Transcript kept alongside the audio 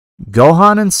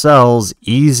Gohan and Cell's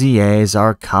EZAs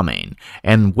are coming,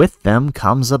 and with them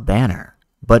comes a banner.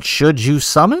 But should you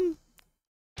summon?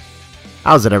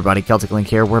 How's it, everybody? Celtic Link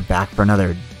here. We're back for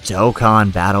another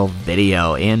Dokkan battle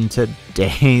video. In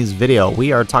today's video,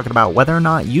 we are talking about whether or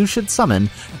not you should summon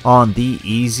on the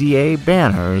EZA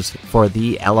banners for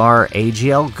the LR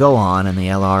Gohan and the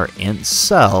LR Int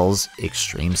Cell's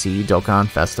Extreme C Dokkan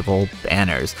Festival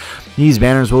banners. These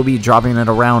banners will be dropping at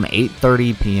around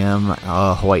 8:30 p.m.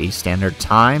 Hawaii Standard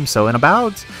Time, so in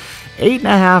about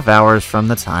 8.5 hours from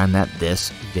the time that this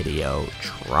video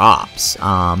drops.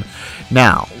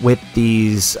 Now, with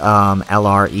these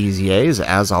LR EZAs,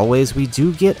 as always, we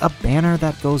do get a banner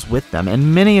that goes with them,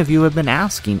 and many of you have been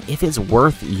asking if it's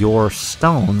worth your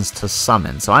stones to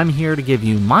summon. So I'm here to give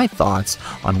you my thoughts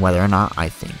on whether or not I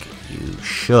think you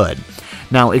should.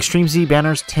 Now, Extreme Z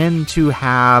banners tend to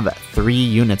have 3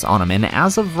 units on them, and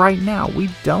as of right now, we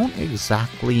don't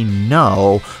exactly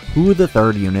know who the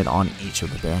 3rd unit on each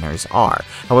of the banners are.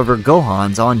 However,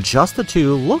 Gohan's on just the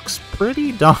 2 looks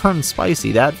pretty darn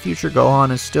spicy. That future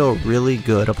Gohan is still really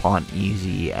good upon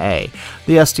EZA.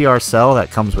 The STR cell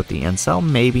that comes with the Incel,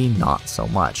 maybe not so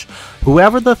much.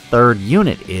 Whoever the 3rd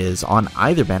unit is on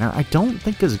either banner, I don't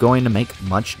think is going to make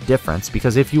much difference,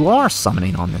 because if you are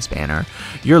summoning on this banner,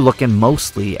 you're looking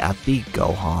mostly at the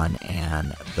Gohan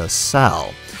and the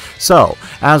Cell. So,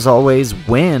 as always,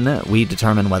 when we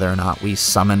determine whether or not we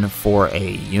summon for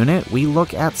a unit, we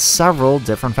look at several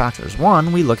different factors.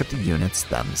 One, we look at the units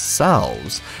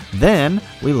themselves. Then,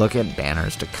 we look at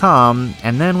banners to come,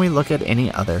 and then we look at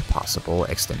any other possible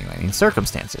extenuating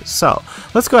circumstances. So,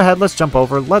 let's go ahead, let's jump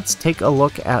over, let's take a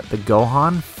look at the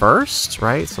Gohan first,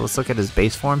 right? So let's look at his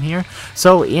base form here.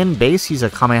 So, in base, he's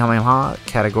a Kamehameha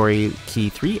category key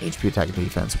 3, HP attack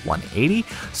defense 180,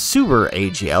 Super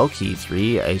AGL key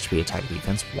 3, HP attack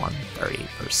defense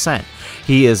 130%.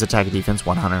 He is attack defense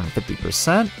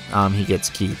 150%. He gets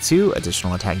key 2,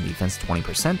 additional attack defense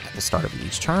 20% at the start of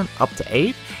each turn, up to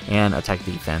 8, and attack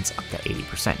defense up to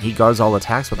 80%. He guards all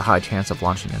attacks with a high chance of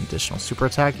launching an additional super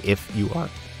attack if you are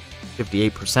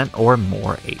 58% or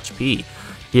more HP.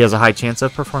 He has a high chance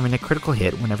of performing a critical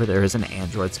hit whenever there is an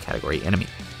androids category enemy.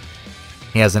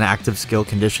 He has an active skill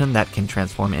condition that can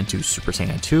transform into Super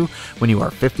Saiyan 2 when you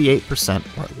are 58%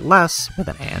 or less with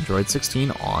an Android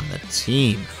 16 on the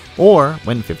team, or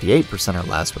when 58% or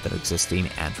less with an existing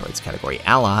Androids category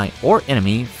ally or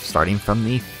enemy starting from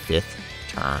the 5th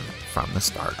turn from the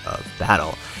start of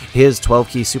battle. His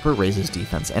 12-key super raises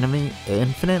defense enemy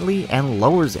infinitely and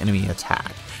lowers enemy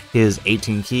attack. His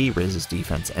 18-key raises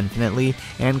defense infinitely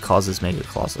and causes mega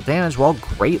colossal damage while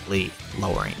greatly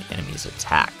lowering enemies'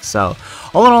 attack. So,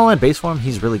 all in all, in base form,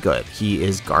 he's really good. He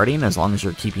is guarding as long as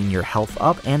you're keeping your health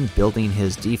up and building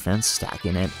his defense,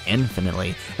 stacking it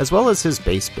infinitely, as well as his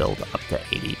base build up to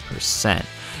 80%.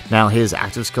 Now, his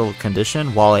active skill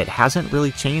condition, while it hasn't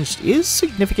really changed, is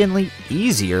significantly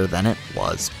easier than it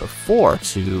was before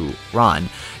to run.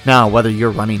 Now, whether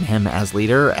you're running him as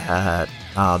leader at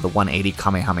the 180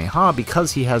 Kamehameha,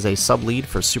 because he has a sub-lead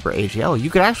for Super AGL, you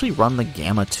could actually run the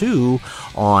Gamma 2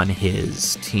 on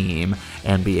his team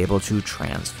and be able to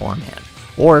transform him.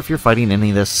 Or if you're fighting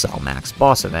any of the Cell Max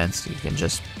boss events, you can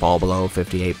just fall below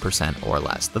 58% or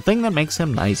less. The thing that makes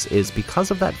him nice is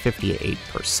because of that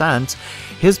 58%,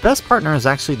 his best partner is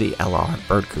actually the LR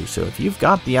Birdku. So if you've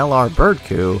got the LR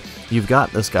Birdku, you've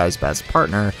got this guy's best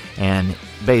partner, and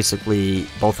basically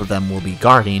both of them will be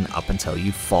guarding up until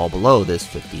you fall below this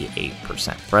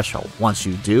 58% threshold. Once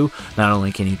you do, not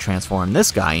only can you transform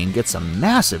this guy and get some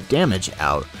massive damage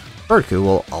out, Birdku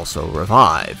will also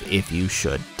revive if you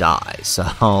should die.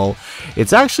 So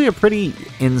it's actually a pretty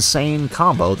insane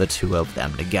combo, the two of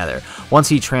them together. Once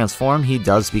he transforms, he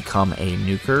does become a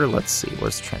nuker. Let's see,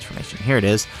 where's the transformation? Here it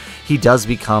is. He does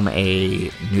become a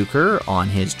nuker on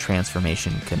his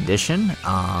transformation condition.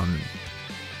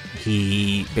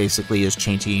 He basically is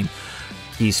changing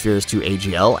key spheres to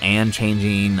AGL and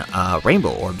changing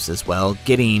rainbow orbs as well,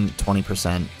 getting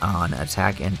 20% on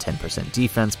attack and 10%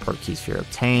 defense per key sphere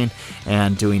obtained,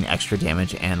 and doing extra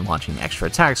damage and launching extra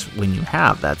attacks when you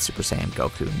have that Super Saiyan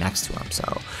Goku next to him.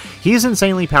 So he's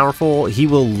insanely powerful. He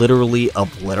will literally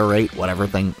obliterate whatever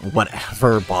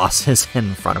boss is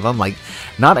in front of him. Like,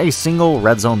 not a single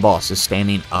red zone boss is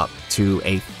standing up to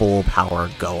a full power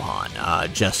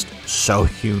Gohan, just so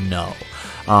you know.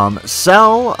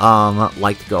 Cell,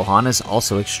 like Gohan, is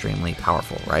also extremely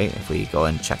powerful, right? If we go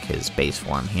and check his base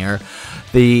form here,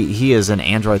 he is an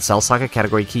Android Cell Socket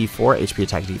category key 4, HP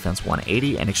attack defense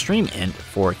 180, and Extreme Int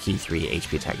for key 3,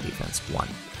 HP attack defense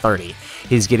 150. 30.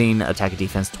 He's getting attack and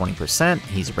defense 20%.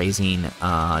 He's raising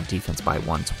defense by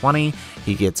 120.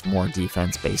 He gets more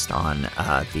defense based on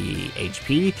the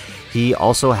HP. He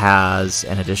also has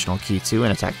an additional key 2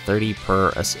 and attack 30 per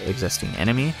existing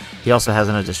enemy. He also has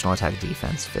an additional attack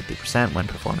defense 50% when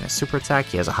performing a super attack.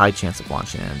 He has a high chance of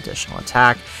launching an additional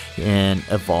attack and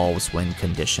evolves when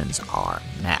conditions are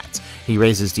met. He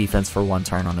raises defense for 1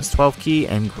 turn on his 12 key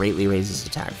and greatly raises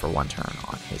attack for 1 turn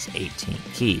on his 18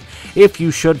 key. If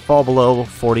you should fall below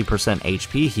 40%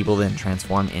 HP, he will then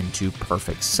transform into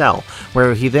Perfect Cell,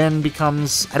 where he then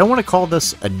becomes, I don't want to call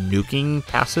this a nuking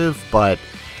passive, but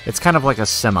it's kind of like a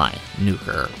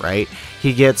semi-nuker, right?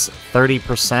 He gets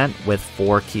 30% with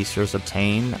 4 key spheres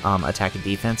obtained, attack and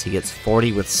defense. He gets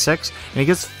 40 with 6, and he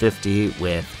gets 50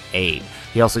 with 8.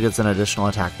 He also gets an additional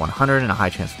attack 100 and a high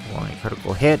chance of performing a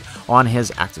critical hit on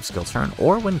his active skill turn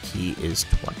or when key is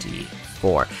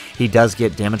 24. He does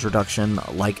get damage reduction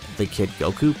like the Kid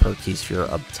Goku per key sphere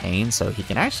obtained, so he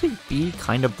can actually be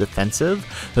kind of defensive.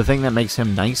 The thing that makes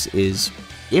him nice is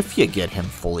if you get him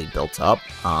fully built up,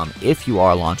 if you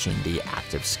are launching the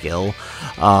active skill,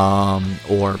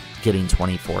 or getting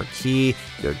 24 key,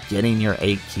 you're getting your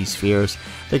 8 key spheres,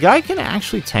 the guy can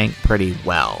actually tank pretty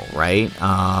well, right?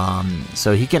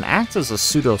 So he can act as a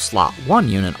pseudo slot 1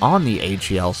 unit on the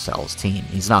AGL Cells team.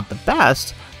 He's not the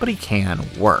best, but he can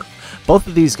work. Both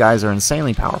of these guys are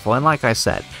insanely powerful, and like I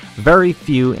said, very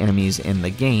few enemies in the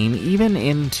game, even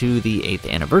into the 8th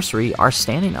anniversary, are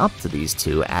standing up to these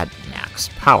two at max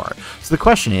power. So the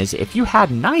question is, if you had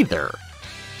neither,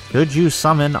 could you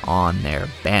summon on their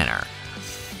banner?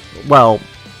 Well,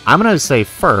 I'm going to say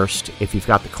first, if you've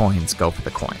got the coins, go for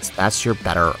the coins. That's your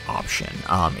better option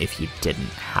if you didn't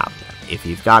have them. If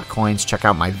you've got coins, check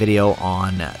out my video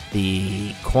on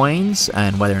the coins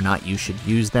and whether or not you should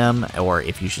use them or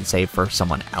if you should save for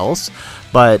someone else.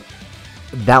 But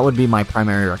that would be my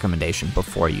primary recommendation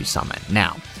before you summon.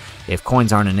 Now, if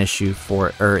coins aren't an issue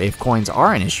if coins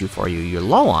are an issue for you, you're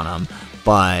low on them,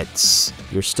 but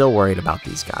you're still worried about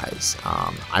these guys.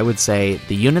 I would say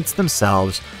the units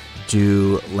themselves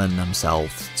do lend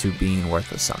themselves to being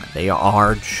worth a summon. They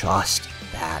are just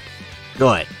that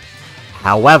good.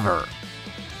 However,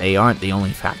 they aren't the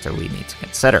only factor we need to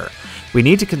consider. We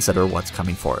need to consider what's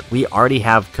coming forward. We already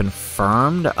have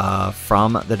confirmed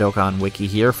from the Dokkan Wiki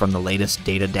here, from the latest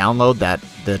data download, that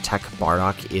the Tech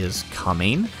Bardock is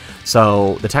coming.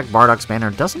 So the Tech Bardock's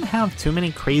banner doesn't have too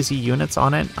many crazy units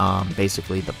on it,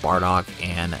 basically the Bardock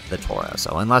and the Tora.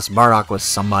 So unless Bardock was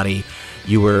somebody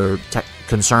you were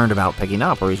concerned about picking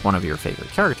up, or he's one of your favorite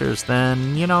characters,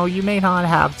 then, you know, you may not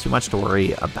have too much to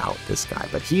worry about this guy.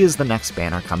 But he is the next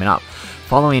banner coming up.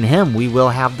 Following him, we will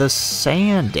have the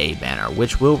Saiyan Day banner,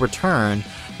 which will return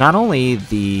not only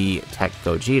the Tech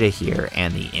Gogeta here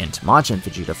and the Int Majin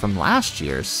Vegeta from last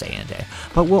year's Saiyan Day,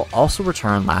 but will also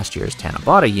return last year's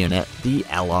Tanabata unit, the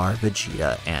LR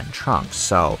Vegeta and Trunks.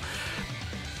 So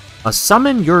a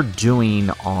summon you're doing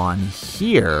on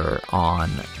here,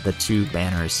 on the 2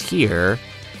 banners here,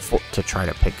 to try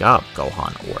to pick up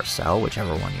Gohan or Cell,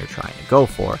 whichever one you're trying to go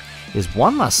for, is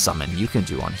one less summon you can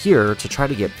do on here to try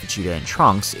to get Vegeta and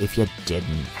Trunks if you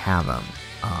didn't have them.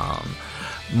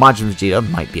 Majin Vegeta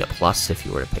might be a plus if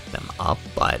you were to pick them up,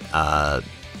 but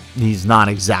he's not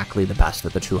exactly the best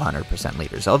of the 200%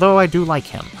 leaders, although I do like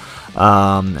him.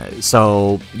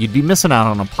 So you'd be missing out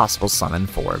on a possible summon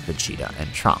for Vegeta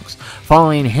and Trunks.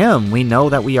 Following him, we know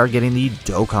that we are getting the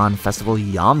Dokkan Festival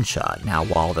Yamcha. Now,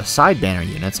 while the side banner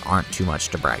units aren't too much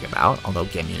to brag about, although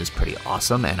Ginyu is pretty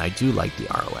awesome and I do like the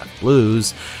ROF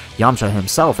Blues, Yamcha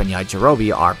himself and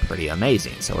Yajirobe are pretty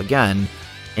amazing. So again,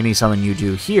 any summon you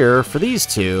do here for these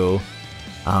two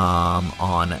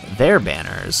on their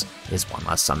banners is one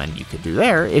less summon you could do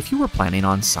there if you were planning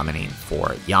on summoning for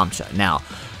Yamcha. Now,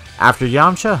 after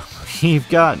Yamcha, we've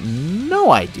got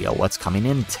no idea what's coming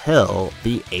until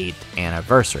the 8th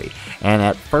anniversary. And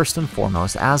at first and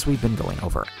foremost, as we've been going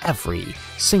over every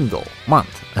single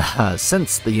month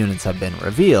since the units have been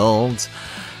revealed,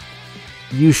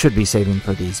 you should be saving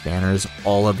for these banners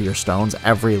all of your stones,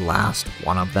 every last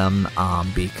one of them,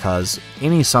 because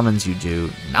any summons you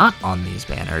do not on these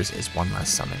banners is one less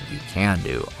summon you can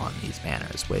do on these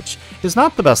banners, which is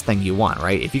not the best thing you want,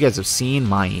 right? If you guys have seen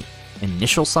my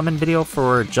initial summon video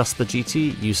for just the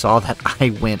GT, you saw that I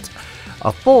went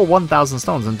a full 1,000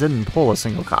 stones and didn't pull a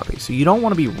single copy. So you don't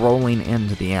want to be rolling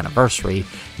into the anniversary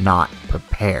not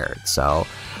prepared. So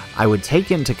I would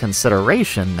take into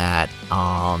consideration that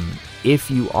if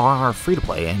you are free to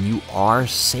play and you are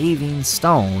saving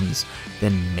stones,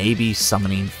 then maybe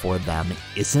summoning for them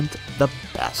isn't the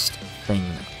best thing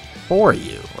for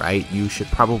you, right? You should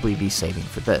probably be saving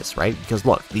for this, right? Because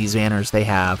look, these banners, they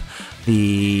have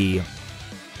the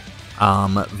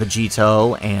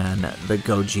Vegito and the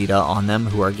Gogeta on them,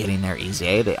 who are getting their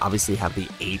EZA. They obviously have the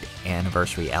 8th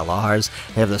anniversary LRs.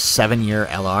 They have the 7-year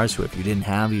LRs, who if you didn't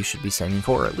have, you should be saving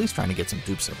for, or at least trying to get some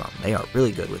dupes of them. They are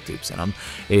really good with dupes in them.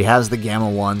 It has the Gamma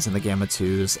 1s and the Gamma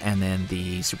 2s, and then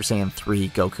the Super Saiyan 3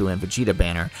 Goku and Vegeta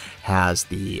banner has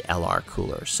the LR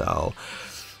cooler. So,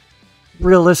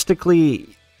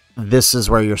 realistically, this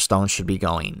is where your stones should be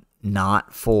going,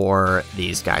 not for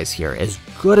these guys here. As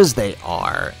good as they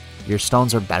are, your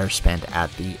stones are better spent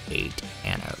at the 8th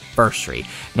anniversary.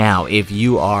 Now, if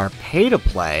you are pay to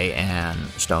play and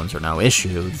stones are no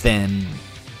issue, then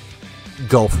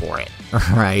go for it,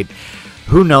 right?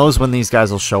 Who knows when these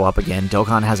guys will show up again.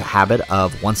 Dokkan has a habit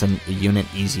of, once a unit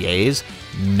EZAs,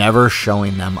 never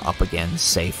showing them up again,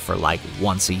 safe for like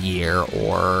once a year,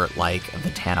 or like the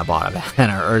Tanabata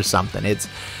banner or something.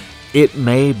 It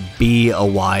may be a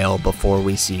while before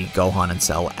we see Gohan and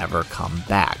Cell ever come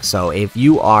back. So if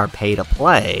you are pay to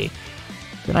play,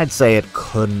 then I'd say it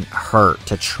couldn't hurt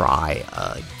to try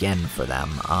again for them.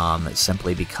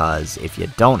 Simply because if you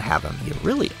don't have them, you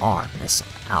really are missing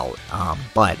out.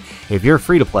 But if you're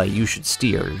free to play, you should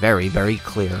steer very, very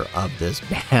clear of this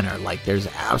banner. Like, there's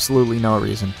absolutely no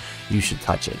reason you should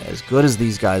touch it. As good as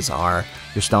these guys are,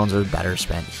 your stones are better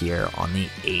spent here on the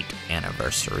 8th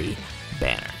anniversary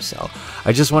banner. So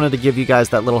I just wanted to give you guys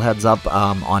that little heads up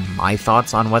on my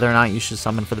thoughts on whether or not you should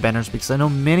summon for the banners, because I know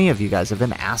many of you guys have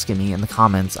been asking me in the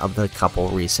comments of the couple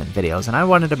recent videos, and I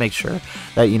wanted to make sure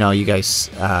that you guys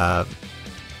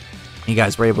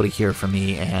were able to hear from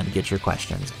me and get your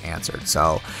questions answered.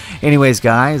 So anyways,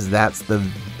 guys, that's the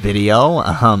video.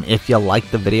 If you like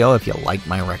the video, if you like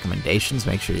my recommendations,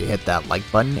 make sure you hit that like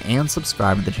button and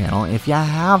subscribe to the channel if you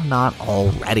have not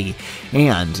already.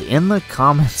 And in the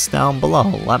comments down below,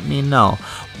 let me know,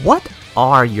 what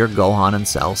are your Gohan and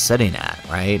Cell sitting at,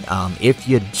 right? If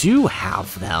you do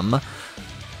have them,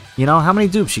 how many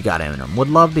dupes you got in them? Would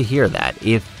love to hear that.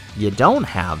 If you don't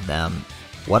have them,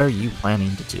 what are you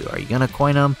planning to do? Are you going to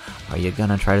coin them? Are you going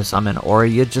to try to summon? Or are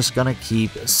you just going to keep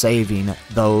saving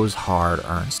those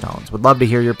hard-earned stones? Would love to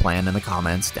hear your plan in the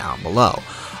comments down below.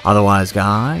 Otherwise,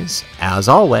 guys, as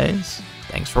always,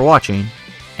 thanks for watching,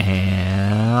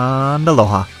 and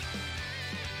aloha.